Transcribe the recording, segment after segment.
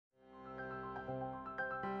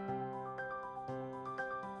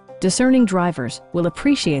Discerning drivers will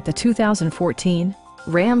appreciate the 2014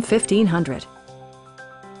 Ram 1500.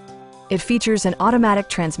 It features an automatic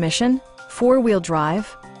transmission, four-wheel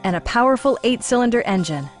drive, and a powerful 8-cylinder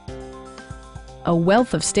engine. A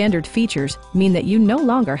wealth of standard features mean that you no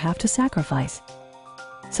longer have to sacrifice,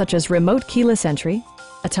 such as remote keyless entry,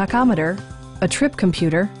 a tachometer, a trip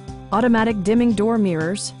computer, automatic dimming door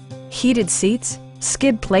mirrors, heated seats,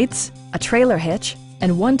 skid plates, a trailer hitch,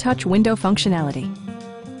 and one-touch window functionality.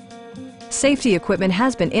 Safety equipment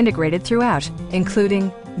has been integrated throughout,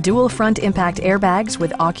 including dual front impact airbags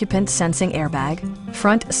with occupant sensing airbag,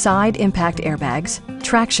 front side impact airbags,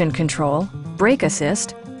 traction control, brake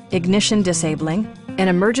assist, ignition disabling, an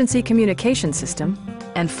emergency communication system,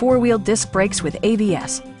 and four-wheel disc brakes with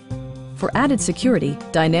ABS. For added security,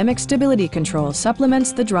 dynamic stability control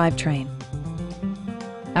supplements the drivetrain.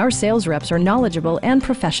 Our sales reps are knowledgeable and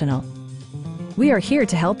professional. We are here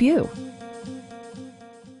to help you.